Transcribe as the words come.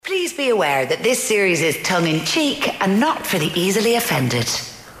Please be aware that this series is tongue-in-cheek and not for the easily offended.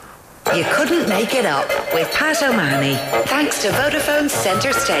 You couldn't make it up with Pat O'Mahony, thanks to Vodafone's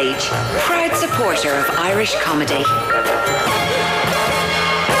Centre Stage, proud supporter of Irish comedy.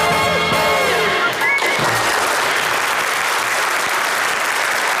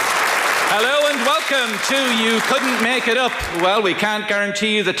 Hello and welcome to You Couldn't Make It Up. Well, we can't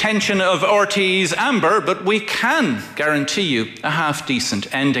guarantee you the tension of RTÉ's Amber, but we can guarantee you a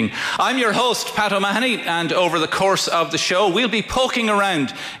half-decent ending. I'm your host, Pat O'Mahony, and over the course of the show, we'll be poking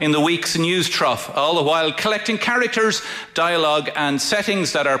around in the week's news trough, all the while collecting characters, dialogue and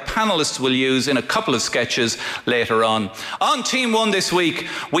settings that our panellists will use in a couple of sketches later on. On Team 1 this week,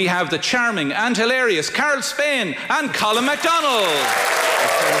 we have the charming and hilarious Carl Spain and Colin MacDonald.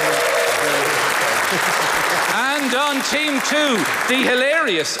 And on Team 2, the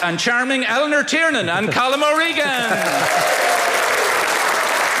hilarious and charming Eleanor Tiernan and Colin O'Regan.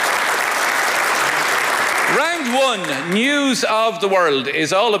 Round 1, News of the World,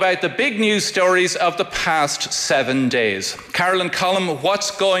 is all about the big news stories of the past 7 days. Carol and Colin,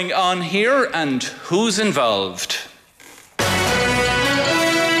 what's going on here and who's involved?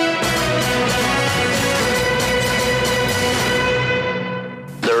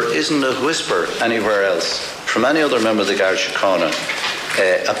 There isn't a whisper anywhere else from any other member of the Garda Síochána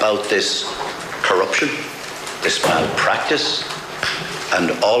about this corruption, this malpractice,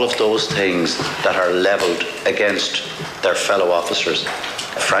 and all of those things that are levelled against their fellow officers.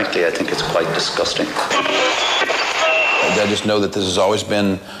 Frankly, I think it's quite disgusting. I just know that this has always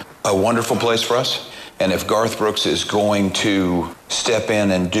been a wonderful place for us, and if Garth Brooks is going to step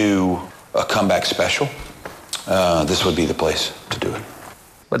in and do a comeback special, this would be the place to do it.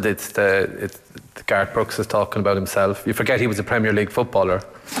 Well, it's Garth Brooks is talking about himself. You forget he was a Premier League footballer.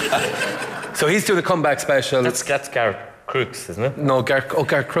 So he's doing a comeback special. That's Garth Crooks, isn't it? No,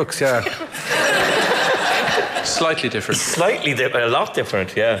 Garth Crooks, yeah. Slightly different. Slightly different, a lot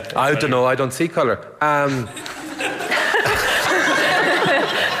different, yeah. I don't know, I don't see colour.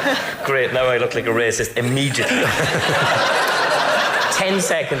 Great, now I look like a racist immediately. 10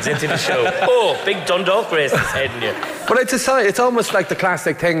 seconds into the show. Oh, big Dundalk racist heading you. But it's almost like the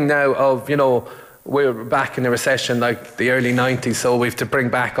classic thing now of, you know, we're back in a recession like the early 90s, so we have to bring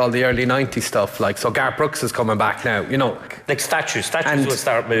back all the early 90s stuff. Like, so Garth Brooks is coming back now, you know. Like statues will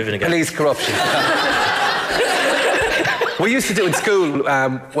start moving again. Police corruption. We used to do in school,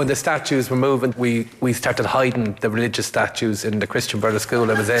 when the statues were moving, we started hiding the religious statues in the Christian Brother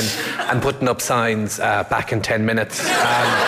school I was in and putting up signs back in 10 minutes.